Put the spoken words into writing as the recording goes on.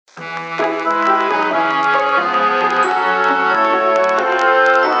If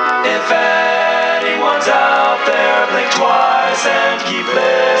anyone's out there, blink twice and keep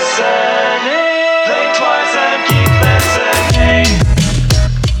listening. Blink twice and keep listening.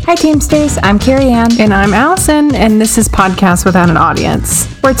 Hi Teamsters, I'm Carrie Ann. And I'm Allison, and this is Podcast Without an Audience.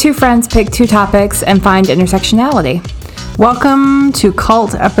 Where two friends pick two topics and find intersectionality. Welcome to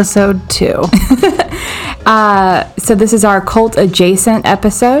Cult Episode 2. So this is our cult adjacent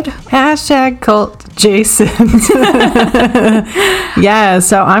episode. Hashtag cult adjacent. Yeah,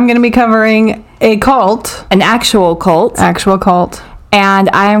 so I'm going to be covering a cult. An actual cult. Actual cult. And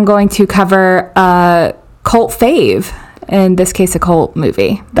I am going to cover a cult fave. In this case, a cult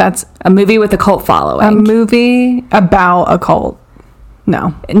movie. That's a movie with a cult following. a movie about a cult.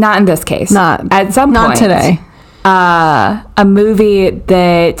 No. Not in this case. Not. At some point. Not today. A movie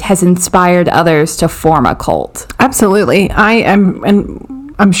that has inspired others to form a cult. Absolutely. I am,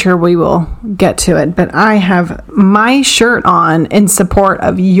 and I'm sure we will get to it, but I have my shirt on in support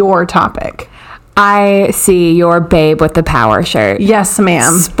of your topic. I see your babe with the power shirt. Yes,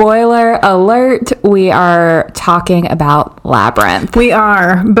 ma'am. Spoiler alert, we are talking about Labyrinth. We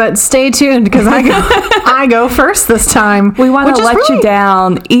are, but stay tuned because I go first this time. We want to let you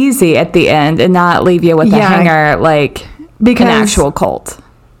down easy at the end and not leave you with a hanger like because an actual cult.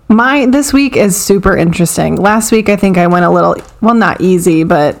 This week is super interesting. Last week I think I went a little, well, not easy,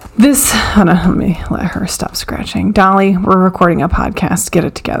 but hold on, let me let her stop scratching. Dolly, we're recording a podcast. Get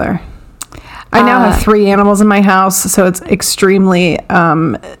it together. I now have 3 animals in my house, so it's extremely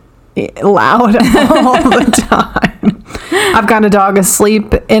loud all the time. I've got a dog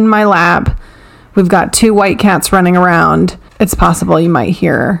asleep in my lap. We've got 2 white cats running around. It's possible you might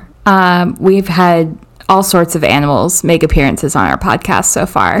hear. We've had all sorts of animals make appearances on our podcast so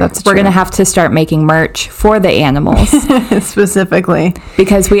far. That's true. We're going to have to start making merch for the animals. Specifically.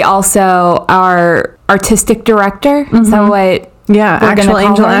 Because we also are artistic director. Mm-hmm. Is that what... Yeah, Actual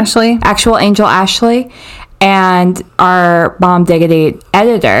Angel Ashley. Actual Angel Ashley. And our Bomb Diggity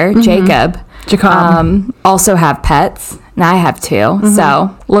editor, Jacob, also have pets. And I have 2. Mm-hmm.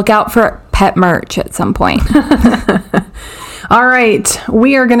 So look out for pet merch at some point. All right.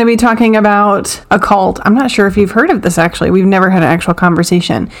 We are going to be talking about a cult. I'm not sure if you've heard of this, actually. We've never had an actual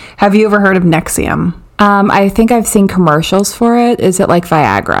conversation. Have you ever heard of NXIVM? I think I've seen commercials for it. Is it like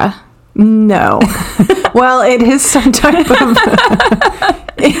Viagra? No. Well, it is some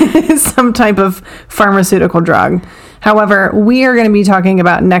type of pharmaceutical drug. However, we are going to be talking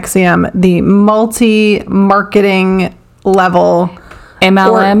about NXIVM, the multi-marketing level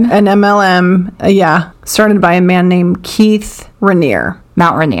MLM. An MLM, started by a man named Keith Raniere.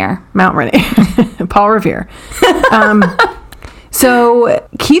 Mount Rainier. Paul Revere. So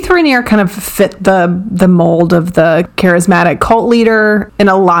Keith Raniere kind of fit the mold of the charismatic cult leader in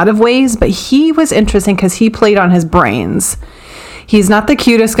a lot of ways, but he was interesting because he played on his brains. He's not the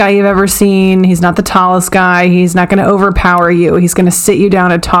cutest guy you've ever seen. He's not the tallest guy. He's not going to overpower you. He's going to sit you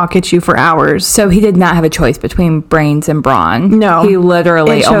down and talk at you for hours. So he did not have a choice between brains and brawn. No. He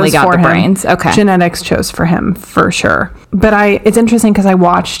literally only got the brains. Okay. Genetics chose for him, for sure. But it's interesting because I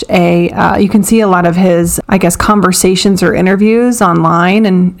watched you can see a lot of his, I guess, conversations or interviews online,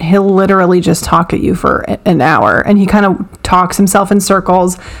 and he'll literally just talk at you for an hour. And he kind of talks himself in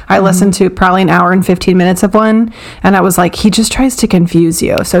circles. I listened to probably an hour and 15 minutes of one, and I was like, he just tries to confuse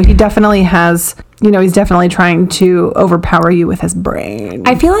you. So he definitely has, he's definitely trying to overpower you with his brain.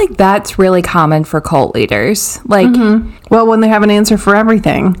 I feel like that's really common for cult leaders. Like, well, when they have an answer for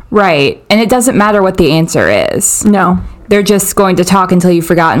everything. Right. And it doesn't matter what the answer is. No. They're just going to talk until you've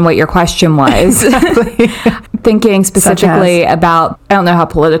forgotten what your question was. Exactly. Thinking specifically about, I don't know how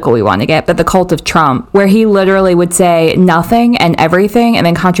political we want to get, but the cult of Trump, where he literally would say nothing and everything and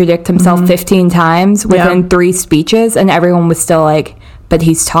then contradict himself 15 times within 3 speeches, and everyone was still like, but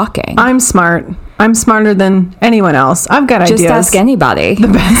he's talking. I'm smart. I'm smarter than anyone else. I've got ideas. Just ask anybody. The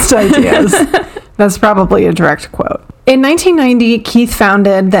best ideas. That's probably a direct quote. In 1990, Keith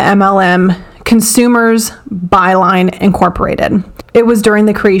founded the MLM Consumers Byline Incorporated. It was during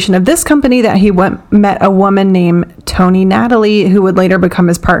the creation of this company that he met a woman named Tony Natalie, who would later become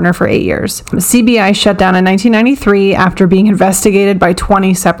his partner for 8 years. CBI shut down in 1993 after being investigated by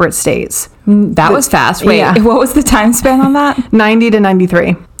 20 separate states. That was fast. Wait, what was the time span on that? 90 to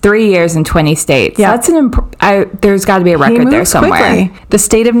 93. 3 years in 20 states. Yeah. That's there's got to be a record there somewhere. Quickly. The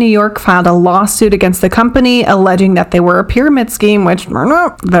state of New York filed a lawsuit against the company alleging that they were a pyramid scheme, which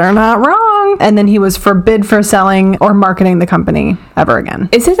they're not wrong. And then he was forbid for selling or marketing the company ever again.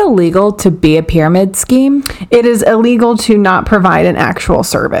 Is it illegal to be a pyramid scheme? It is illegal to not provide an actual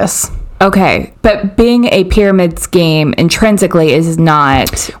service. Okay, but being a pyramid scheme intrinsically is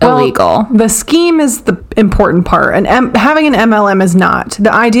not illegal. The scheme is the important part, and having an MLM is not.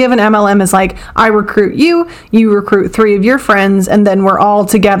 The idea of an MLM is like, I recruit you, you recruit 3 of your friends, and then we're all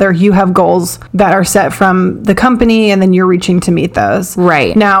together. You have goals that are set from the company, and then you're reaching to meet those.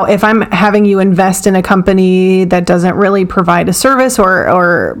 Right. Now, if I'm having you invest in a company that doesn't really provide a service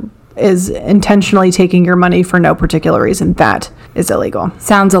or is intentionally taking your money for no particular reason, that is illegal.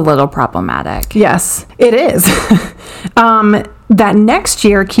 Sounds a little problematic. Yes, it is. That next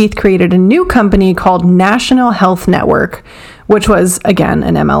year, Keith created a new company called National Health Network, which was, again,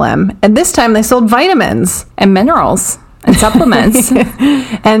 an MLM. And this time they sold vitamins. And minerals and supplements.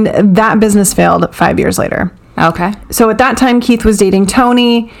 And that business failed 5 years later. Okay. So at that time, Keith was dating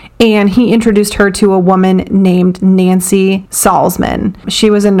Tony, and he introduced her to a woman named Nancy Salzman. She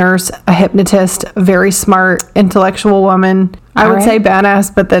was a nurse, a hypnotist, a very smart, intellectual woman. I would say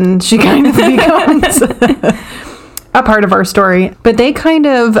badass, but then she kind of becomes a part of our story. But they kind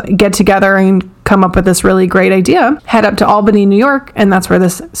of get together and come up with this really great idea, head up to Albany, New York, and that's where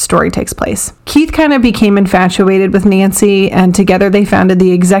this story takes place. Keith kind of became infatuated with Nancy, and together they founded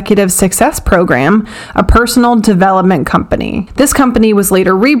the Executive Success Program, a personal development company. This company was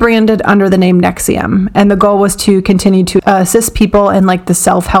later rebranded under the name NXIVM, and the goal was to continue to assist people in like the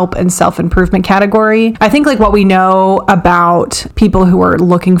self-help and self-improvement category. I think like what we know about people who are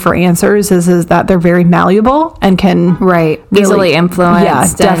looking for answers is that they're very malleable and can easily influenced.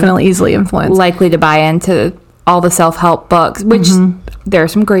 Yeah, definitely easily influenced. Likely to buy into all the self-help books, which there are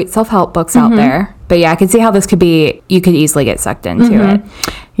some great self-help books out there. But yeah, I can see how this could be, you could easily get sucked into it.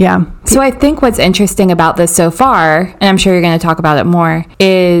 Yeah. So I think what's interesting about this so far, and I'm sure you're going to talk about it more,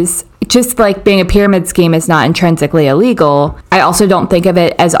 is just like being a pyramid scheme is not intrinsically illegal. I also don't think of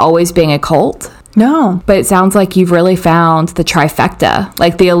it as always being a cult. No. But it sounds like you've really found the trifecta,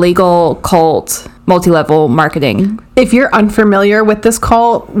 like the illegal cult, multi-level marketing. If you're unfamiliar with this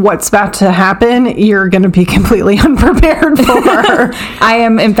cult, what's about to happen, you're going to be completely unprepared for. I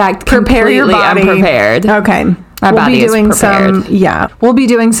am, in fact, completely unprepared. Okay. We'll be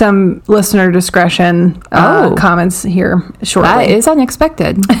doing some listener discretion comments here shortly. That is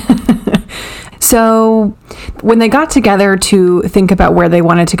unexpected. So when they got together to think about where they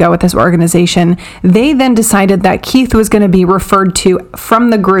wanted to go with this organization, they then decided that Keith was going to be referred to from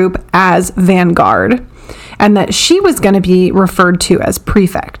the group as Vanguard, and that she was going to be referred to as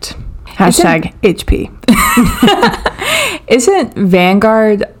Prefect. #HP. Isn't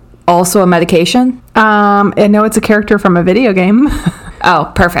Vanguard also a medication? I know it's a character from a video game.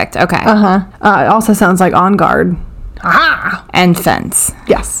 Oh, perfect. Okay. It also sounds like On Guard. Aha! And Fence.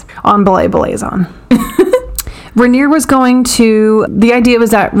 Yes. On belay, belays on. Rainier was the idea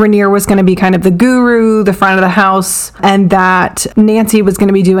was that Rainier was going to be kind of the guru, the front of the house, and that Nancy was going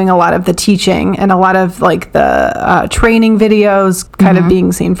to be doing a lot of the teaching and a lot of like the training videos kind of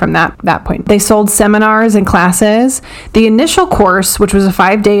being seen from that point. They sold seminars and classes. The initial course, which was a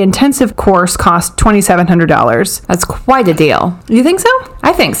 5-day intensive course, cost $2,700. That's quite a deal. You think so?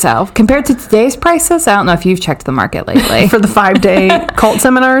 I think so. Compared to today's prices, I don't know if you've checked the market lately. For the 5-day cult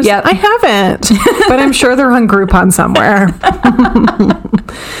seminars? Yep. I haven't, but I'm sure they're on Groupon somewhere.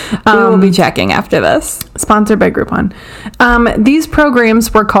 We will be checking after this. Sponsored by Groupon. These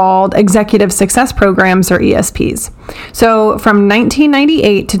programs were called Executive Success Programs, or ESPs. So from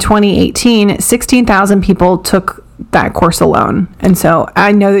 1998 to 2018, 16,000 people took that course alone. And so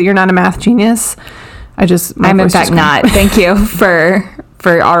I know that you're not a math genius. I'm in fact not. Thank you for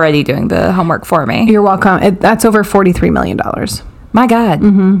already doing the homework for me. You're welcome. That's over $43 million. My God.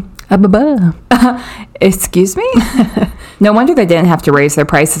 Excuse me? No wonder they didn't have to raise their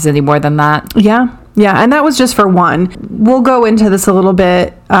prices any more than that. Yeah. And that was just for one. We'll go into this a little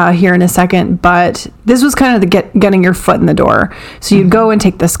bit here in a second, but this was kind of getting your foot in the door. So you'd go and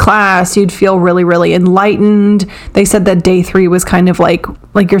take this class. You'd feel really, really enlightened. They said that day 3 was kind of like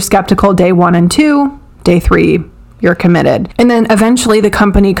you're skeptical day 1 and 2. Day 3, you're committed. And then eventually the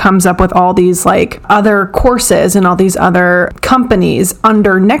company comes up with all these like other courses and all these other companies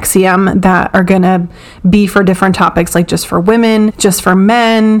under NXIVM that are going to be for different topics, like just for women, just for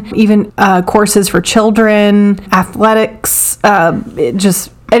men, even courses for children, athletics,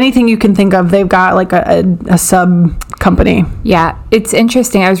 just anything you can think of. They've got like a sub company. Yeah, it's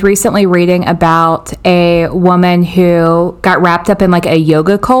interesting. I was recently reading about a woman who got wrapped up in like a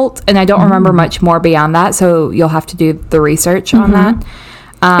yoga cult, and I don't remember much more beyond that, so you'll have to do the research on that.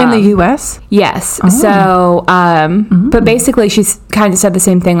 In the U.S.? Yes. Oh. So, but basically she's kind of said the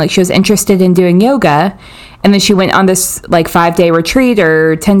same thing. Like she was interested in doing yoga, And then she went on this like 5-day retreat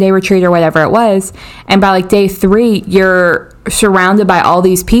or 10-day retreat or whatever it was. And by like day 3, you're surrounded by all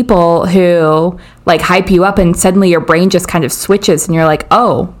these people who like hype you up, and suddenly your brain just kind of switches and you're like,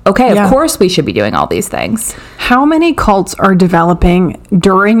 oh, okay, of course we should be doing all these things. How many cults are developing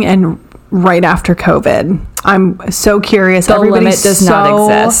during and right after COVID? I'm so curious. The limit does not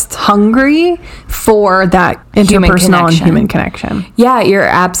exist. Hungry for that interpersonal and human connection. Yeah, you're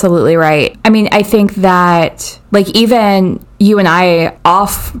absolutely right. I mean, I think that like even you and I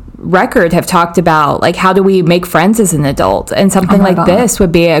off record have talked about like how do we make friends as an adult, and something like this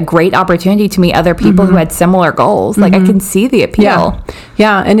would be a great opportunity to meet other people who had similar goals. Like I can see the appeal.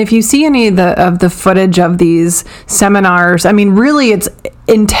 Yeah, and if you see any of the footage of these seminars, I mean, really it's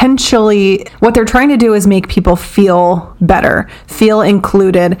intentionally what they're trying to do is make people feel better, feel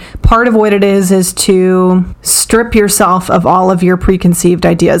included. Part of what it is to strip yourself of all of your preconceived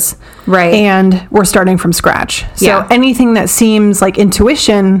ideas. Right. And we're starting from scratch. So anything that seems like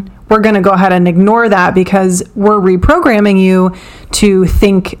intuition, we're going to go ahead and ignore that because we're reprogramming you to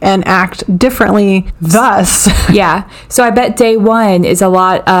think and act differently. Thus, So I bet day 1 is a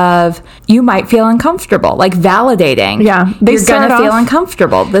lot of you might feel uncomfortable, like validating. Yeah, you're going to feel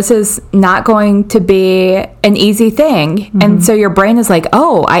uncomfortable. This is not going to be an easy thing, and so your brain is like,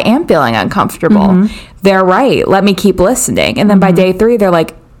 "Oh, I am feeling uncomfortable. They're right. Let me keep listening." And then by day 3, they're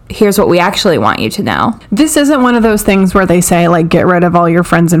like, here's what we actually want you to know. This isn't one of those things where they say, like, get rid of all your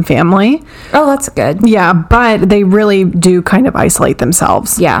friends and family. Oh, that's good. Yeah, but they really do kind of isolate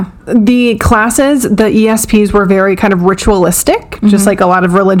themselves. Yeah. The classes, the ESPs were very kind of ritualistic, just like a lot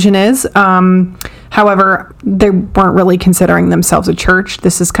of religion is. However, they weren't really considering themselves a church.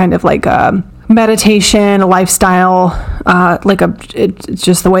 This is kind of like a meditation, a lifestyle, it's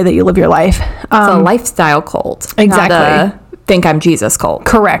just the way that you live your life. It's a lifestyle cult. Exactly. Not a think I'm Jesus cult.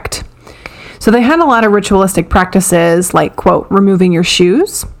 Correct. So they had a lot of ritualistic practices like, quote, removing your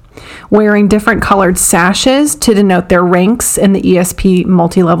shoes, wearing different colored sashes to denote their ranks in the ESP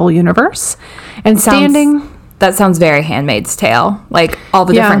multi-level universe, and standing... That sounds very Handmaid's Tale, like all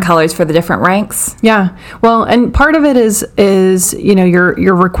the different colors for the different ranks. Yeah. Well, and part of it is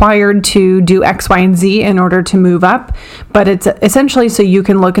you're required to do X, Y, and Z in order to move up, but it's essentially so you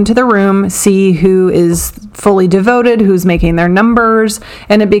can look into the room, see who is fully devoted, who's making their numbers,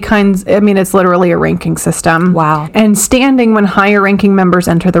 and it becomes, I mean, it's literally a ranking system. Wow. And standing when higher ranking members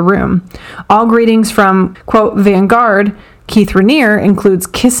enter the room. All greetings from, quote, Vanguard, Keith Raniere, includes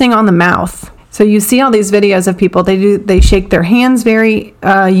kissing on the mouth. So you see all these videos of people, they shake their hands very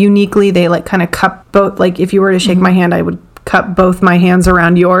uniquely. They like kind of cup both, like if you were to shake my hand, I would cup both my hands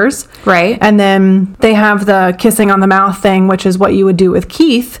around yours. Right. And then they have the kissing on the mouth thing, which is what you would do with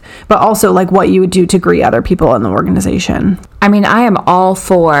Keith, but also like what you would do to greet other people in the organization. I mean, I am all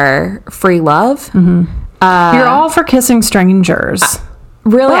for free love. You're all for kissing strangers.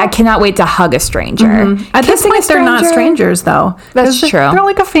 Really, I cannot wait to hug a stranger. At this point, they're not strangers, though. That's true. They're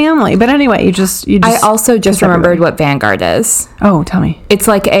like a family. But anyway, you just. I also just remembered what Vanguard is. Oh, tell me. It's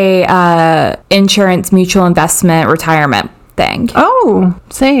like a insurance, mutual investment, retirement thing. Oh,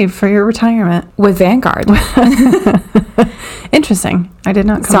 save for your retirement with Vanguard. Interesting. I did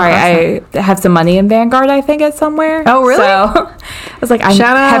not. I have some money in Vanguard. I think it's somewhere. Oh, really? So I was like, I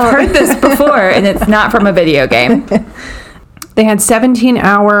have heard this before, and it's not from a video game. They had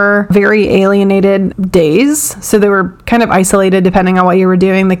 17-hour, very alienated days. So they were kind of isolated depending on what you were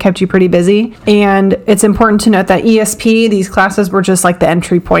doing. They kept you pretty busy. And it's important to note that ESP, these classes were just like the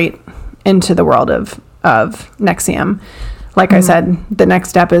entry point into the world of NXIVM. Like I said, the next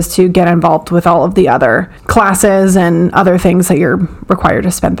step is to get involved with all of the other classes and other things that you're required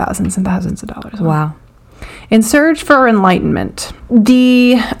to spend thousands and thousands of dollars on. Wow. In Search for Enlightenment,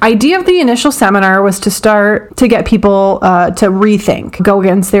 the idea of the initial seminar was to start to get people to rethink, go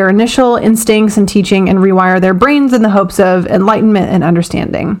against their initial instincts and teaching, and rewire their brains in the hopes of enlightenment and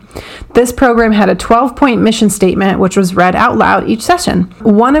understanding. This program had a 12-point mission statement, which was read out loud each session,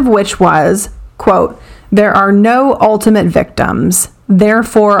 one of which was, quote, "There are no ultimate victims.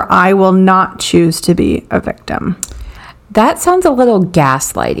 Therefore, I will not choose to be a victim." That sounds a little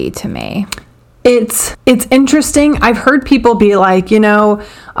gaslighty to me. It's interesting. I've heard people be like,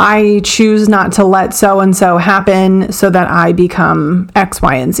 I choose not to let so-and-so happen so that I become X,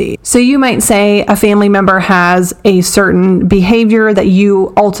 Y, and Z. So you might say a family member has a certain behavior that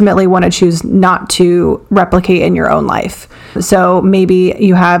you ultimately want to choose not to replicate in your own life. So maybe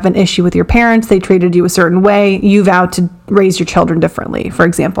you have an issue with your parents. They treated you a certain way. You vowed to raise your children differently, for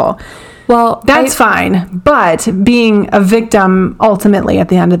example. Well, that's fine. But being a victim, ultimately, at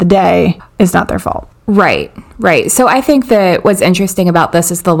the end of the day, is not their fault. Right. So I think that what's interesting about this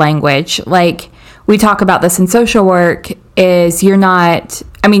is the language. Like, we talk about this in social work, is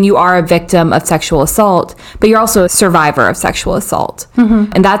you are a victim of sexual assault, but you're also a survivor of sexual assault.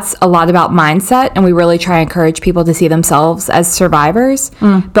 Mm-hmm. And that's a lot about mindset. And we really try to encourage people to see themselves as survivors.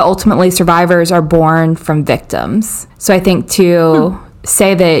 But ultimately, survivors are born from victims. So I think to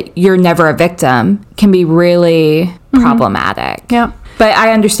say that you're never a victim can be really problematic. Yeah. But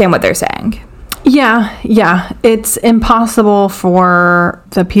I understand what they're saying. Yeah. It's impossible for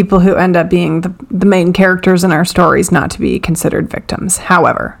the people who end up being the main characters in our stories not to be considered victims.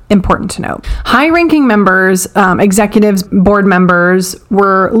 However, important to note, high-ranking members, executives, board members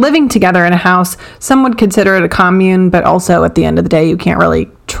were living together in a house. Some would consider it a commune, but also at the end of the day, you can't really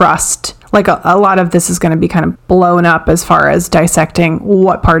trust. Like a lot of this is going to be kind of blown up as far as dissecting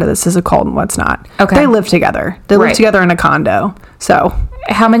what part of this is a cult and what's not. Okay. They live together. They live together in a condo. So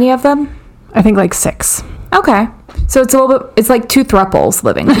how many of them? I think like 6. Okay. So it's like 2 thruples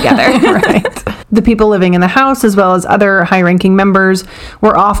living together. Right. The people living in the house, as well as other high-ranking members,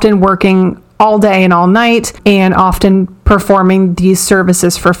 were often working all day and all night, and often performing these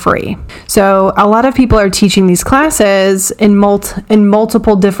services for free. So a lot of people are teaching these classes in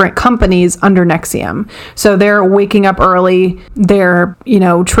multiple different companies under NXIVM. So they're waking up early, they're,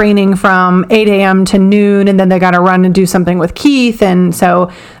 training from 8 a.m. to noon, and then they got to run and do something with Keith, and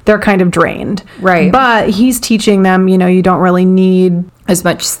so they're kind of drained. Right. But he's teaching them, you don't really need as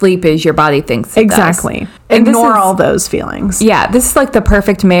much sleep as your body thinks it exactly. does. Ignore all those feelings. Yeah, this is like the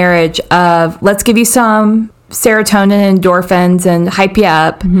perfect marriage of let's give you some serotonin and endorphins and hype you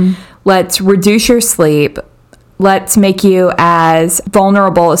up. Mm-hmm. Let's reduce your sleep. Let's make you as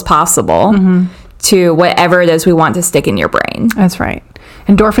vulnerable as possible to whatever it is we want to stick in your brain. That's right.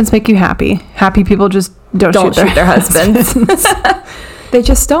 Endorphins make you happy. Happy people just don't shoot their husbands. They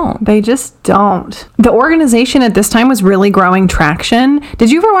just don't. The organization at this time was really growing traction.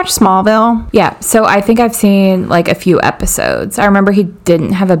 Did you ever watch Smallville? Yeah. So I think I've seen like a few episodes. I remember he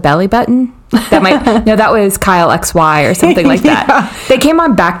didn't have a belly button. That was Kyle XY or something like that. Yeah. They came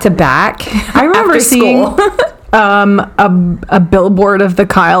on back to back. I remember seeing a billboard of the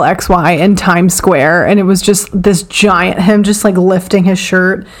Kyle XY in Times Square, and it was just this giant, him just like lifting his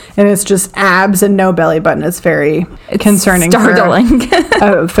shirt, and it's just abs and no belly button. It's very concerning, startling for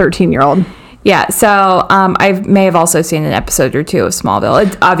a 13-year-old. Yeah, so I may have also seen an episode or 2 of Smallville.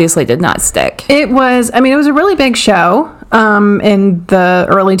 It obviously did not stick. It was a really big show in the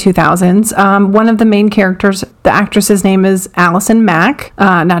early 2000s. One of the main characters, the actress's name is Allison Mack,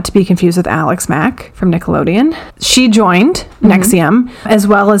 not to be confused with Alex Mack from Nickelodeon. She joined NXIVM, as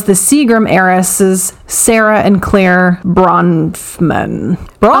well as the Seagram heiresses Sarah and Claire Bronfman.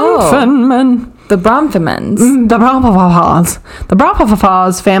 The Bronfmans. The Bronfmans. The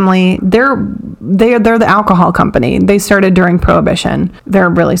Bronfmans family, they're the alcohol company. They started during Prohibition. They're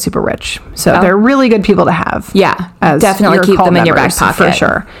really super rich. So they're really good people to have. Yeah, definitely keep them in your back pocket. For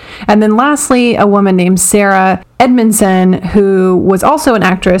sure. And then lastly, a woman named Sarah Edmondson, who was also an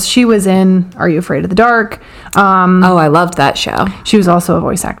actress. She was in Are You Afraid of the Dark? I loved that show. She was also a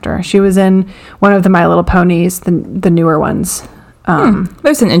voice actor. She was in one of the My Little Ponies, the newer ones.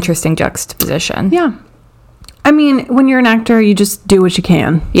 There's an interesting juxtaposition. Yeah. I mean, when you're an actor, you just do what you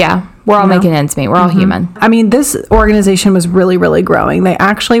can. Yeah. We're all making ends meet. We're all human. I mean, this organization was really, really growing. They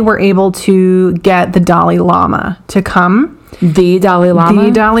actually were able to get the Dalai Lama to come. The Dalai Lama?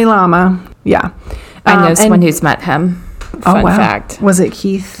 The Dalai Lama. Yeah. I know someone who's met him. Fun fact. Was it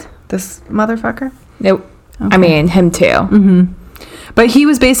Keith, this motherfucker? Nope. Okay. I mean, him too. Mm-hmm. But he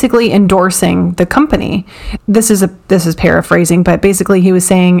was basically endorsing the company. This is paraphrasing, but basically he was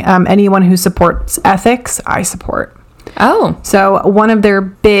saying, anyone who supports ethics, I support. Oh. So one of their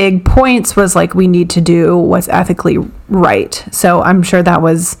big points was like, we need to do what's ethically right. So I'm sure that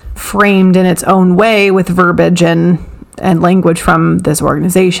was framed in its own way with verbiage and language from this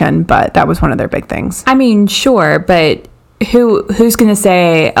organization, but that was one of their big things. I mean, sure, but who's going to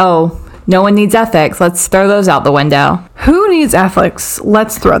say, oh, no one needs ethics, let's throw those out the window? Who needs ethics?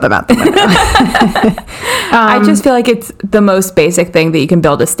 Let's throw them out the window. I just feel like it's the most basic thing that you can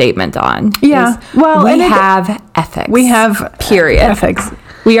build a statement on. Yeah. Well, we have ethics. We have period. Ethics.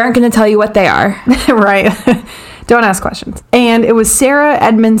 We aren't going to tell you what they are. Right. Don't ask questions. And it was Sarah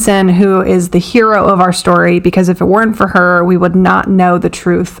Edmondson who is the hero of our story, because if it weren't for her, we would not know the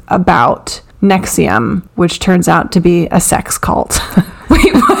truth about NXIVM, which turns out to be a sex cult.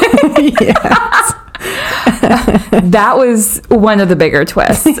 Wait, what? Yes. That was one of the bigger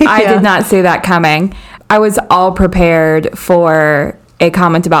twists. Yeah. I did not see that coming. I was all prepared for a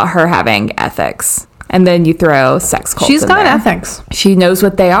comment about her having ethics. And then you throw sex cults She's in got there. ethics. She knows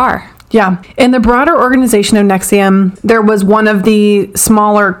what they are. Yeah. In the broader organization of NXIVM, there was one of the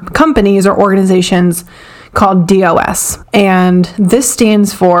smaller companies or organizations called DOS. And this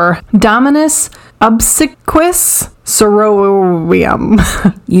stands for Dominus Obsequis Sororium.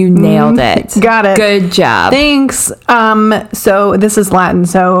 You nailed it. Got it. Good job. Thanks. So this is Latin.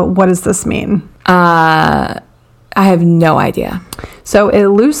 So what does this mean? I have no idea. So it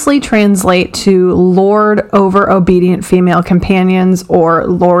loosely translates to lord over obedient female companions or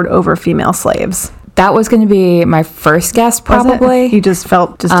lord over female slaves. That was going to be my first guess, probably. You just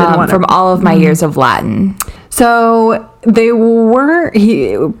didn't want to. From all of my years of Latin. So they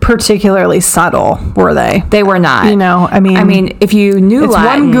weren't particularly subtle, were they? They were not. I mean, if you knew it's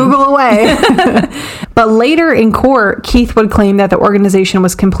Latin, one Google away. But later in court, Keith would claim that the organization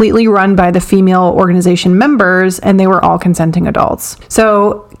was completely run by the female organization members, and they were all consenting adults.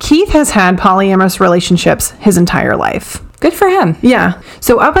 So Keith has had polyamorous relationships his entire life. Good for him. Yeah.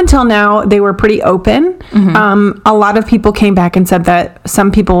 So up until now, they were pretty open. Mm-hmm. A lot of people came back and said that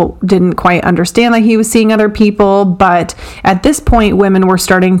some people didn't quite understand that he was seeing other people. But at this point, women were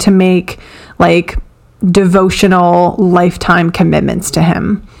starting to make devotional lifetime commitments to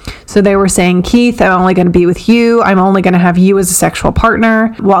him. So they were saying, Keith, I'm only going to be with you. I'm only going to have you as a sexual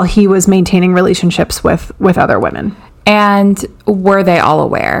partner, while he was maintaining relationships with other women. And were they all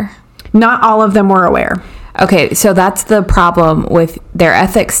aware? Not all of them were aware. Okay, so that's the problem with their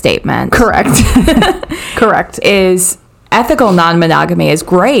ethics statement. Correct. Correct. Is ethical non-monogamy is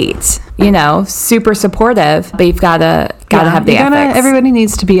great, super supportive, but you've got to have the ethics. Everybody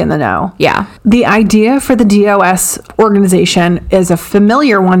needs to be in the know. Yeah. The idea for the DOS organization is a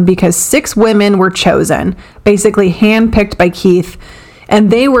familiar one because 6 women were chosen, basically handpicked by Keith, and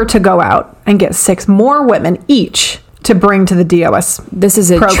they were to go out and get 6 more women each to bring to the DOS. This is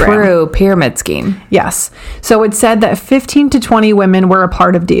a true pyramid scheme. Yes. So it said that 15 to 20 women were a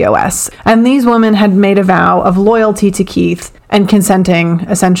part of DOS. And these women had made a vow of loyalty to Keith and consenting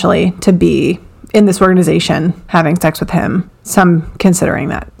essentially to be in this organization, having sex with him. Some considering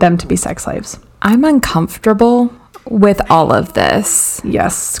them to be sex slaves. I'm uncomfortable with all of this.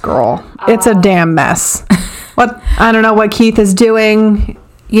 Yes, girl. It's a damn mess. I don't know what Keith is doing.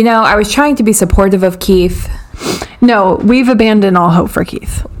 I was trying to be supportive of Keith. No, we've abandoned all hope for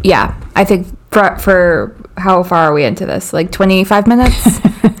Keith. Yeah, I think for how far are we into this? 25 minutes?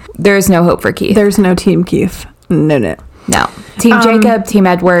 There's no hope for Keith. There's no Team Keith. No. Team Jacob, Team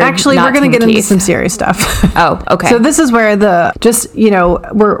Edward. Actually, we're going to get into some serious stuff. Oh, okay. So this is where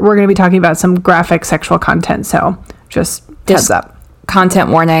we're going to be talking about some graphic sexual content. So just heads up. Content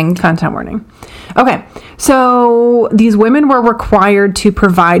warning. Okay, so these women were required to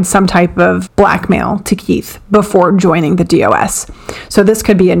provide some type of blackmail to Keith before joining the DOS. So this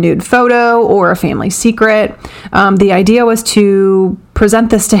could be a nude photo or a family secret. The idea was to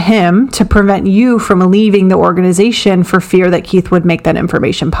present this to him to prevent you from leaving the organization for fear that Keith would make that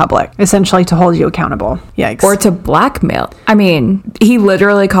information public, essentially to hold you accountable. Yikes. Or to blackmail. I mean, he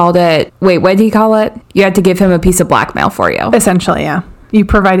literally called it, what did he call it? You had to give him a piece of blackmail for you. Essentially, yeah. You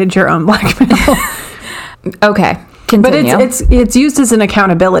provided your own blackmail. Okay, continue. But it's used as an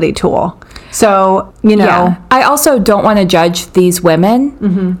accountability tool. So, Yeah. I also don't want to judge these women,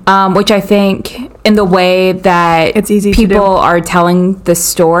 which I think in the way that it's easy people are telling the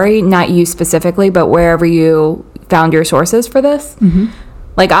story, not you specifically, but wherever you found your sources for this. Mm-hmm.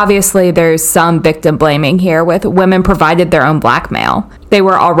 Obviously, there's some victim blaming here with women provided their own blackmail. They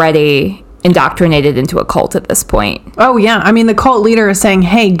were already indoctrinated into a cult at this point. Oh, yeah. I mean, the cult leader is saying,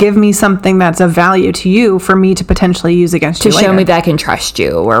 hey, give me something that's of value to you for me to potentially use against you later. To show me that I can trust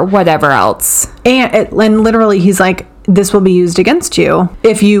you or whatever else. And literally, he's like, this will be used against you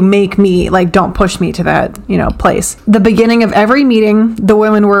if you make me, don't push me to that, place. The beginning of every meeting, the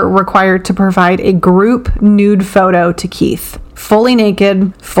women were required to provide a group nude photo to Keith. Fully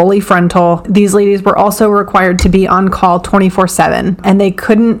naked, fully frontal. These ladies were also required to be on call 24/7, and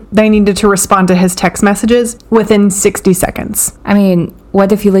they needed to respond to his text messages within 60 seconds. I mean,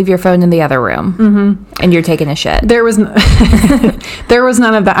 what if you leave your phone in the other room and you're taking a shit? There was there was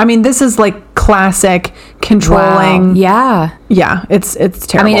none of that. I mean, this is classic controlling. Wow. Yeah, it's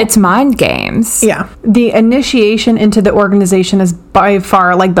terrible. I mean, it's mind games. Yeah. The initiation into the organization is by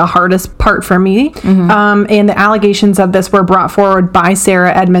far the hardest part for me. Mm-hmm. And the allegations of this were brought forward by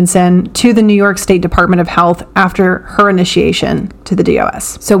Sarah Edmondson to the New York State Department of Health after her initiation to the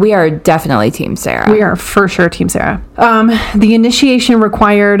DOS. So we are definitely Team Sarah. We are for sure Team Sarah. The initiation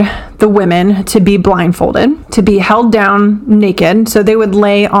required the women to be blindfolded, to be held down naked. So they would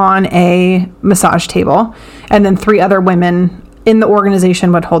lay on a massage table, and then 3 other women in the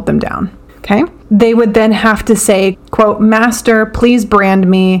organization would hold them down. Okay. They would then have to say, quote, "Master, please brand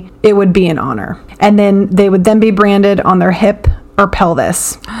me. It would be an honor." And then they would then be branded on their hip or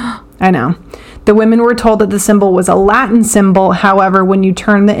pelvis. I know. The women were told that the symbol was a Latin symbol. However, when you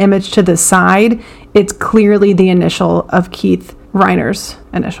turn the image to the side, it's clearly the initial of Keith Reiner's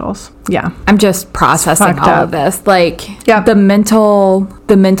initials. Yeah. I'm just processing all of this. Like, Yep. the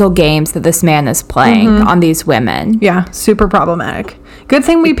mental games that this man is playing on these women. Yeah. Super problematic. Good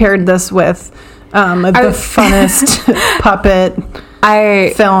thing we paired this with the funnest puppet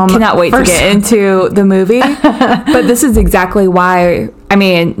film. Cannot wait to get into the movie. But this is exactly why, I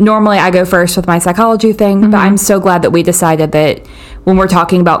mean, normally I go first with my psychology thing, but I'm so glad that we decided that when we're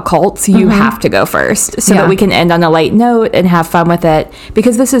talking about cults, you have to go first so that we can end on a light note and have fun with it,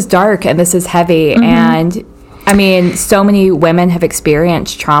 because this is dark and this is heavy. And I mean, so many women have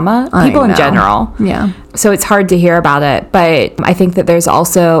experienced trauma, people in general. Yeah. So it's hard to hear about it. But I think that there's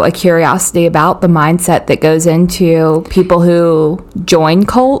also a curiosity about the mindset that goes into people who join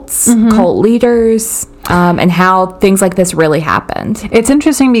cults, cult leaders, and how things like this really happened. It's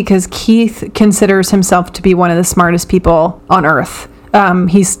interesting because Keith considers himself to be one of the smartest people on earth.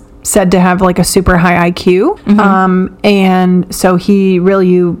 He's said to have like a super high IQ. And so he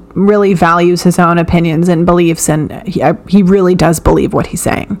really values his own opinions and beliefs, and he really does believe what he's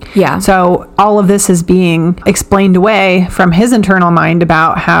saying. Yeah. So all of this is being explained away from his internal mind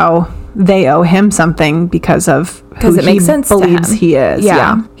about how they owe him something because of who it makes sense to believes him. he is.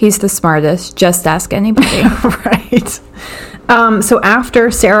 Yeah. He's the smartest. Just ask anybody. Right. So after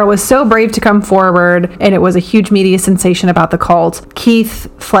Sarah was so brave to come forward and it was a huge media sensation about the cult, Keith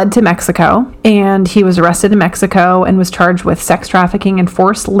fled to Mexico, and he was arrested in Mexico and was charged with sex trafficking and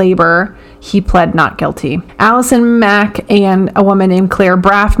forced labor. He pled not guilty. Allison Mack and a woman named Claire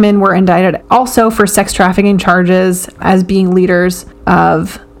Braffman were indicted also for sex trafficking charges as being leaders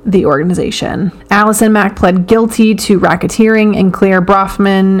of the organization. Allison Mack pled guilty to racketeering and Claire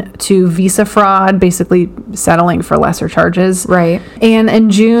Braffman to visa fraud, basically settling for lesser charges. Right. And in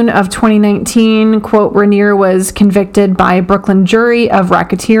June of 2019, quote, Rainier was convicted by a Brooklyn jury of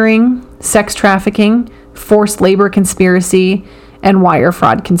racketeering, sex trafficking, forced labor conspiracy, and wire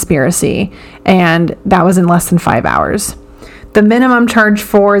fraud conspiracy. And that was in less than 5 hours. The minimum charge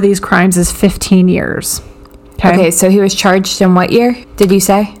for these crimes is 15 years. Okay, so he was charged in what year, did you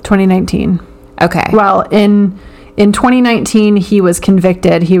say? 2019. Okay. Well, in 2019, he was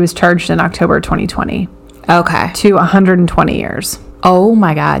convicted. He was charged in October 2020 Okay. to 120 years. Oh,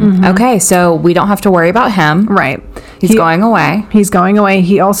 my God. Okay, so we don't have to worry about him. Right. He's going away. He's going away.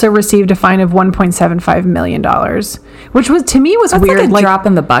 He also received a fine of $1.75 million, which was, to me, was That's weird. like a drop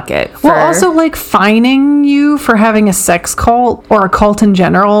in the bucket. Well, also like fining you for having a sex cult or a cult in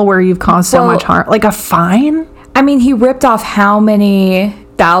general where you've caused so much harm. Like a fine? I mean, he ripped off how many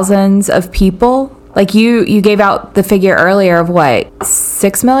thousands of people? Like you gave out the figure earlier of what?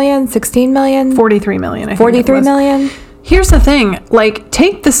 6 million? 16 million? 43 million. I think 43 million? Here's the thing, like,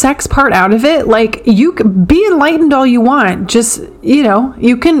 take the sex part out of it. Like, you can be enlightened all you want. Just,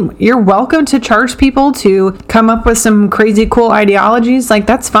 you're welcome to charge people to come up with some crazy cool ideologies. Like,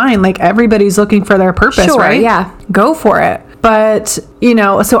 that's fine. Like, everybody's looking for their purpose, Sure, right? yeah. Go for it. But,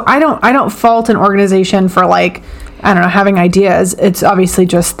 so I don't fault an organization for, like, I don't know, having ideas. It's obviously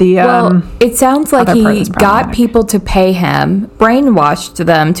just the Well, it sounds like other part he that's got problematic. people to pay him, brainwashed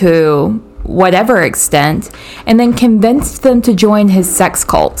them to whatever extent, and then convinced them to join his sex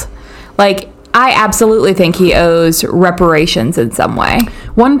cult. Like, I absolutely think he owes reparations in some way.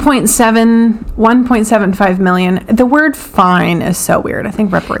 1.75 million. The word fine is so weird. I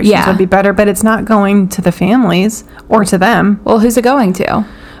think reparations would be better, but it's not going to the families or to them. Well, who's it going to?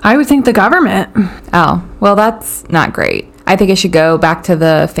 I would think the government. Oh, well, that's not great. I think it should go back to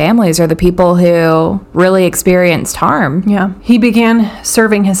the families or the people who really experienced harm. Yeah. He began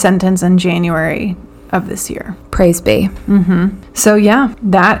serving his sentence in January of this year. Praise be. So yeah,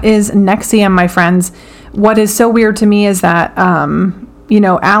 that is NXIVM, my friends. What is so weird to me is that, Allison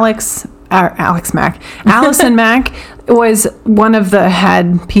Mack was one of the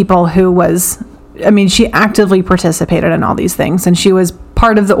head people who was, she actively participated in all these things, and she was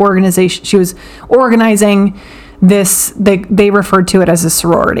part of the organization. She was organizing this, they referred to it as a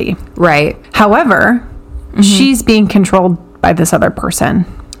sorority. Right. However, she's being controlled by this other person.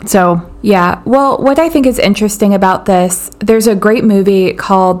 So yeah, well, what I think is interesting about this, there's a great movie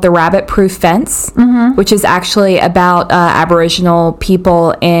called The Rabbit Proof Fence, which is actually about Aboriginal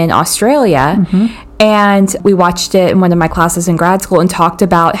people in Australia. And we watched it in one of my classes in grad school and talked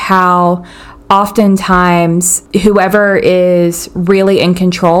about how oftentimes whoever is really in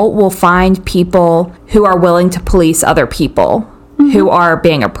control will find people who are willing to police other people who are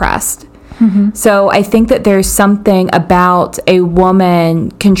being oppressed. So I think that there's something about a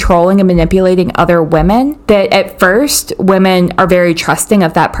woman controlling and manipulating other women that at first women are very trusting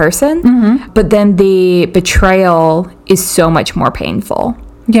of that person, but then the betrayal is so much more painful.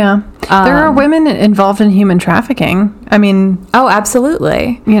 Yeah. There are women involved in human trafficking. I mean... Oh,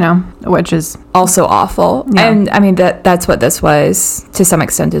 absolutely. You know, which is... also awful. Yeah. And I mean, that's what this was to some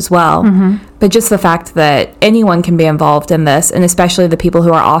extent as well. But just the fact that anyone can be involved in this, and especially the people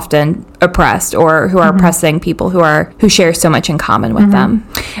who are often oppressed or who are oppressing people who share so much in common with them.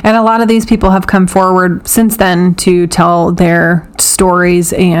 And a lot of these people have come forward since then to tell their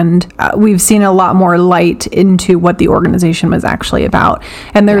stories, and we've seen a lot more light into what the organization was actually about.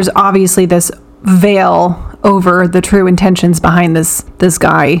 And there's obviously this veil over the true intentions behind this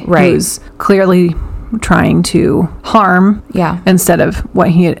guy who's clearly trying to harm instead of what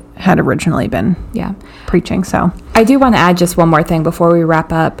he had originally been preaching. So I do want to add just one more thing before we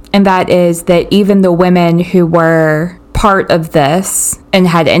wrap up, and that is that even the women who were part of this and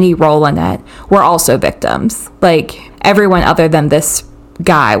had any role in it were also victims. Like, everyone other than this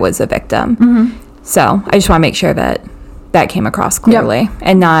guy was a victim. So I just want to make sure that came across clearly,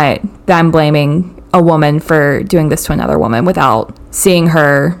 and not that I'm blaming a woman for doing this to another woman without seeing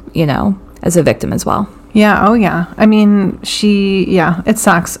her, you know, as a victim as well. Yeah. Oh, yeah. I mean, it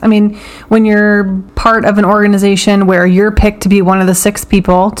sucks. I mean, when you're part of an organization where you're picked to be one of the 6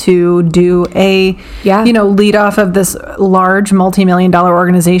 people to do lead off of this large multi-million-dollar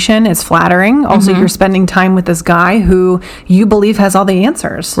organization, it's flattering. Also, you're spending time with this guy who you believe has all the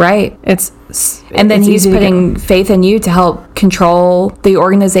answers. Right. And then he's putting faith in you to help control the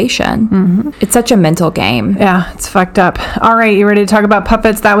organization. It's such a mental game. Yeah, it's fucked up. All right, you ready to talk about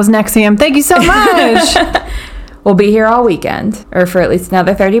puppets? That was NXIVM. Thank you so much. We'll be here all weekend, or for at least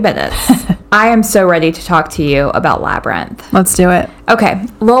another 30 minutes. I am so ready to talk to you about Labyrinth. Let's do it. Okay,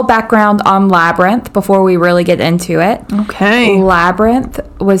 a little background on Labyrinth before we really get into it. Okay. Labyrinth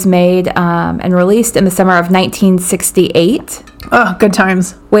was made and released in the summer of 1968. Oh, good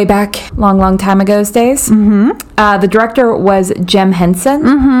times. Way back, long time ago's days. The director was Jim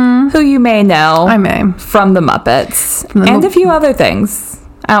Henson, who you may know from The Muppets and a few other things.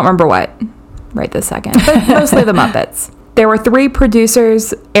 I don't remember what right this second, but mostly The Muppets. There were 3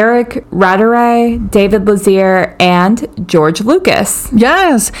 producers: Eric Raderay, David Lazier, and George Lucas.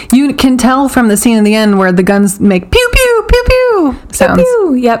 Yes, you can tell from the scene in the end where the guns make pew pew pew pew sounds. Pew,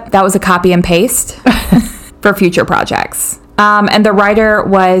 pew. Yep, that was a copy and paste for future projects. And the writer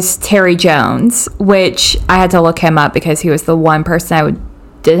was Terry Jones, which I had to look him up because he was the one person I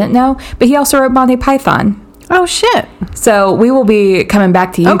didn't know. But he also wrote Monty Python. Oh, shit. So we will be coming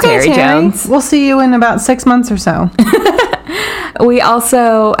back to you, okay, Terry Jones. We'll see you in about 6 months or so. We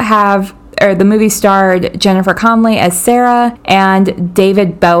also have, the movie starred Jennifer Connelly as Sarah and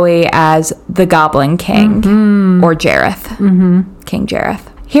David Bowie as the Goblin King, or Jareth, King Jareth.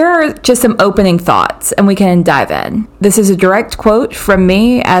 Here are just some opening thoughts, and we can dive in. This is a direct quote from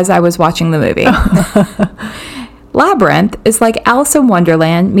me as I was watching the movie. Labyrinth is like Alice in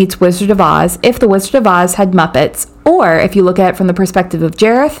Wonderland meets Wizard of Oz if the Wizard of Oz had Muppets, or if you look at it from the perspective of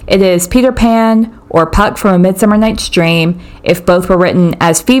Jareth, it is Peter Pan or Puck from A Midsummer Night's Dream if both were written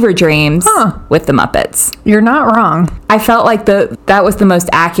as fever dreams with the Muppets. You're not wrong. I felt like that was the most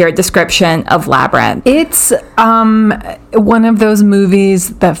accurate description of Labyrinth. It's one of those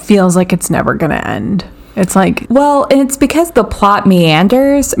movies that feels like it's never going to end. It's like... Well, and it's because the plot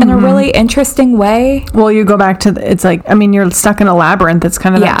meanders in a really interesting way. Well, you go back to... it's like... I mean, you're stuck in a labyrinth. It's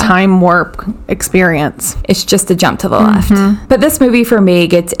kind of that time warp experience. It's just a jump to the left. But this movie, for me,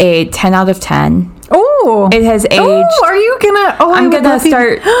 gets a 10 out of 10. Oh, it has aged. Oh, are you gonna? Oh, I'm gonna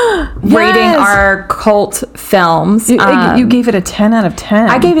start rating our cult films. You gave it a 10 out of 10.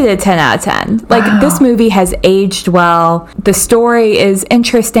 I gave it a 10 out of 10. Like, this movie has aged well. The story is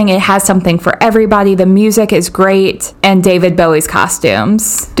interesting. It has something for everybody. The music is great, and David Bowie's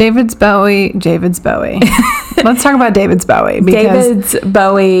costumes. David's Bowie. Let's talk about David's Bowie. David's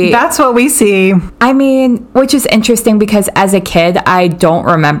Bowie. That's what we see. I mean, which is interesting because as a kid, I don't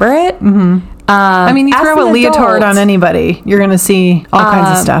remember it. I mean, you throw a leotard on anybody, you're going to see all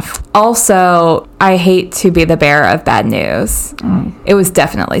kinds of stuff. Also, I hate to be the bearer of bad news. It was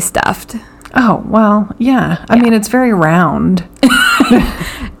definitely stuffed. Oh, well, yeah. I mean, it's very round.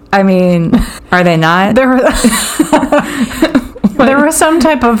 I mean, are they not? There was some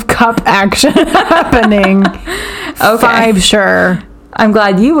type of cup action happening. Okay. 5, sure. I'm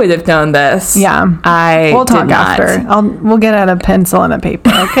glad you would have known this. Yeah. We'll talk after. We'll get out a pencil and a paper,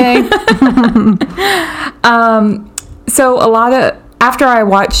 okay? So a lot of after I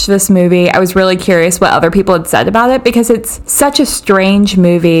watched this movie, I was really curious what other people had said about it because it's such a strange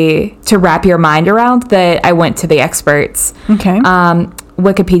movie to wrap your mind around that I went to the experts. Okay.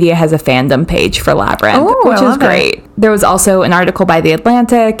 Wikipedia has a fandom page for Labyrinth, Oh, which I is love great. it. There was also an article by The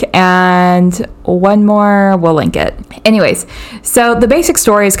Atlantic and one more. We'll link it. Anyways, so the basic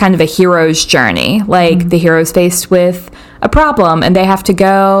story is kind of a hero's journey. Like the hero's faced with a problem and they have to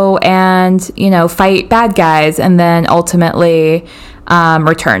go and, you know, fight bad guys and then ultimately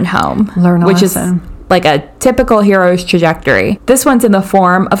return home. Learn a which lesson. is like a typical hero's trajectory. This one's in the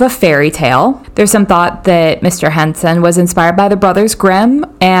form of a fairy tale. There's some thought that Mr. Henson was inspired by the Brothers Grimm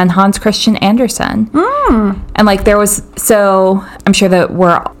and Hans Christian Andersen. And like there was, so I'm sure that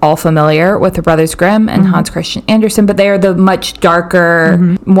we're all familiar with the Brothers Grimm and Hans Christian Andersen, but they are the much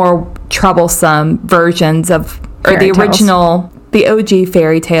darker, more troublesome versions of, or Fairy the tales. original, the OG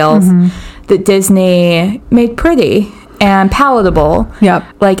fairy tales that Disney made pretty and palatable. Yep.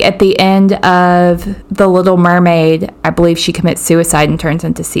 Like at the end of The Little Mermaid, I believe she commits suicide and turns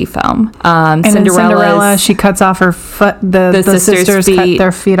into sea foam. And in Cinderella, she cuts off her foot. The sister's sisters cut feet.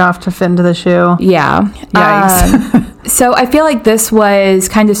 their feet off to fit into the shoe. Yeah. Yikes. So I feel like this was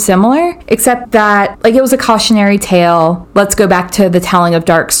kind of similar, except that like it was a cautionary tale. Let's go back to the telling of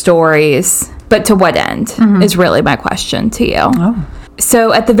dark stories. But to what end is really my question to you. Oh.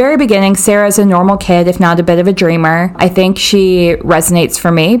 So at the very beginning, Sarah's a normal kid, if not a bit of a dreamer. I think she resonates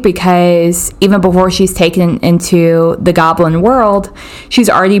for me because even before she's taken into the goblin world, she's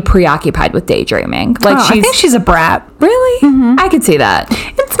already preoccupied with daydreaming. Like I think she's a brat. really? I could see that.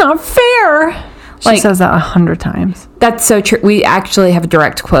 It's not fair. She Like- says that 100 times. That's so true. We actually have a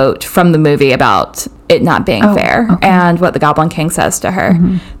direct quote from the movie about it not being fair and what the Goblin King says to her.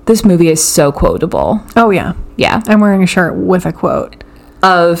 This movie is so quotable. Oh, yeah. Yeah. I'm wearing a shirt with a quote.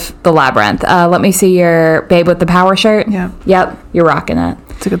 Of The Labyrinth. Let me see your Babe with the Power shirt. Yeah. Yep. You're rocking it.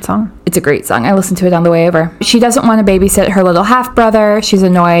 It's a good song. It's a great song. I listened to it on the way over. She doesn't want to babysit her little half-brother. She's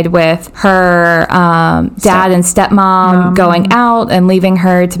annoyed with her dad and stepmom going out and leaving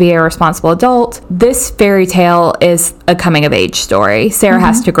her to be a responsible adult. This fairy tale is a coming-of-age story. Sarah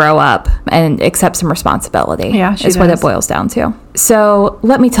has to grow up and accept some responsibility. Yeah, she is what it does. boils down to. So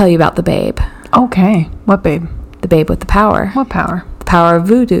let me tell you about the babe. Okay. What, babe? The babe with the power. What power? The power of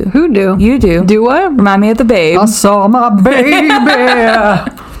voodoo. Who do? You do. Do what? Remind me of the babe. I saw my baby.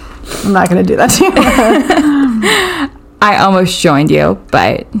 I'm not going to do that to you. I almost joined you,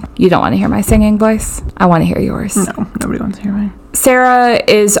 but you don't want to hear my singing voice. I want to hear yours. No, nobody wants to hear mine. Sarah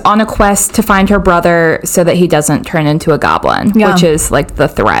is on a quest to find her brother so that he doesn't turn into a goblin, Yeah. which is like the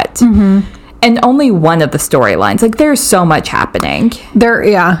threat. And only one of the storylines. Like there's so much happening.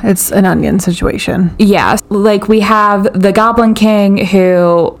 It's an onion situation. Yeah, like we have the Goblin King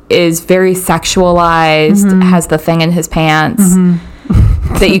who is very sexualized, has the thing in his pants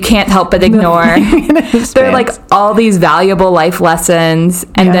that you can't help but ignore. There are like all these valuable life lessons,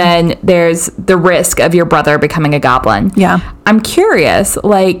 and then there's the risk of your brother becoming a goblin. Yeah. I'm curious,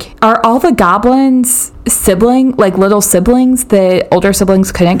 like, are all the goblins little siblings that older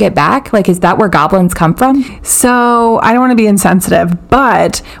siblings couldn't get back? Like, is that where goblins come from? So I don't want to be insensitive,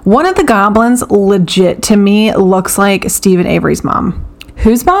 but one of the goblins legit to me looks like Stephen Avery's mom.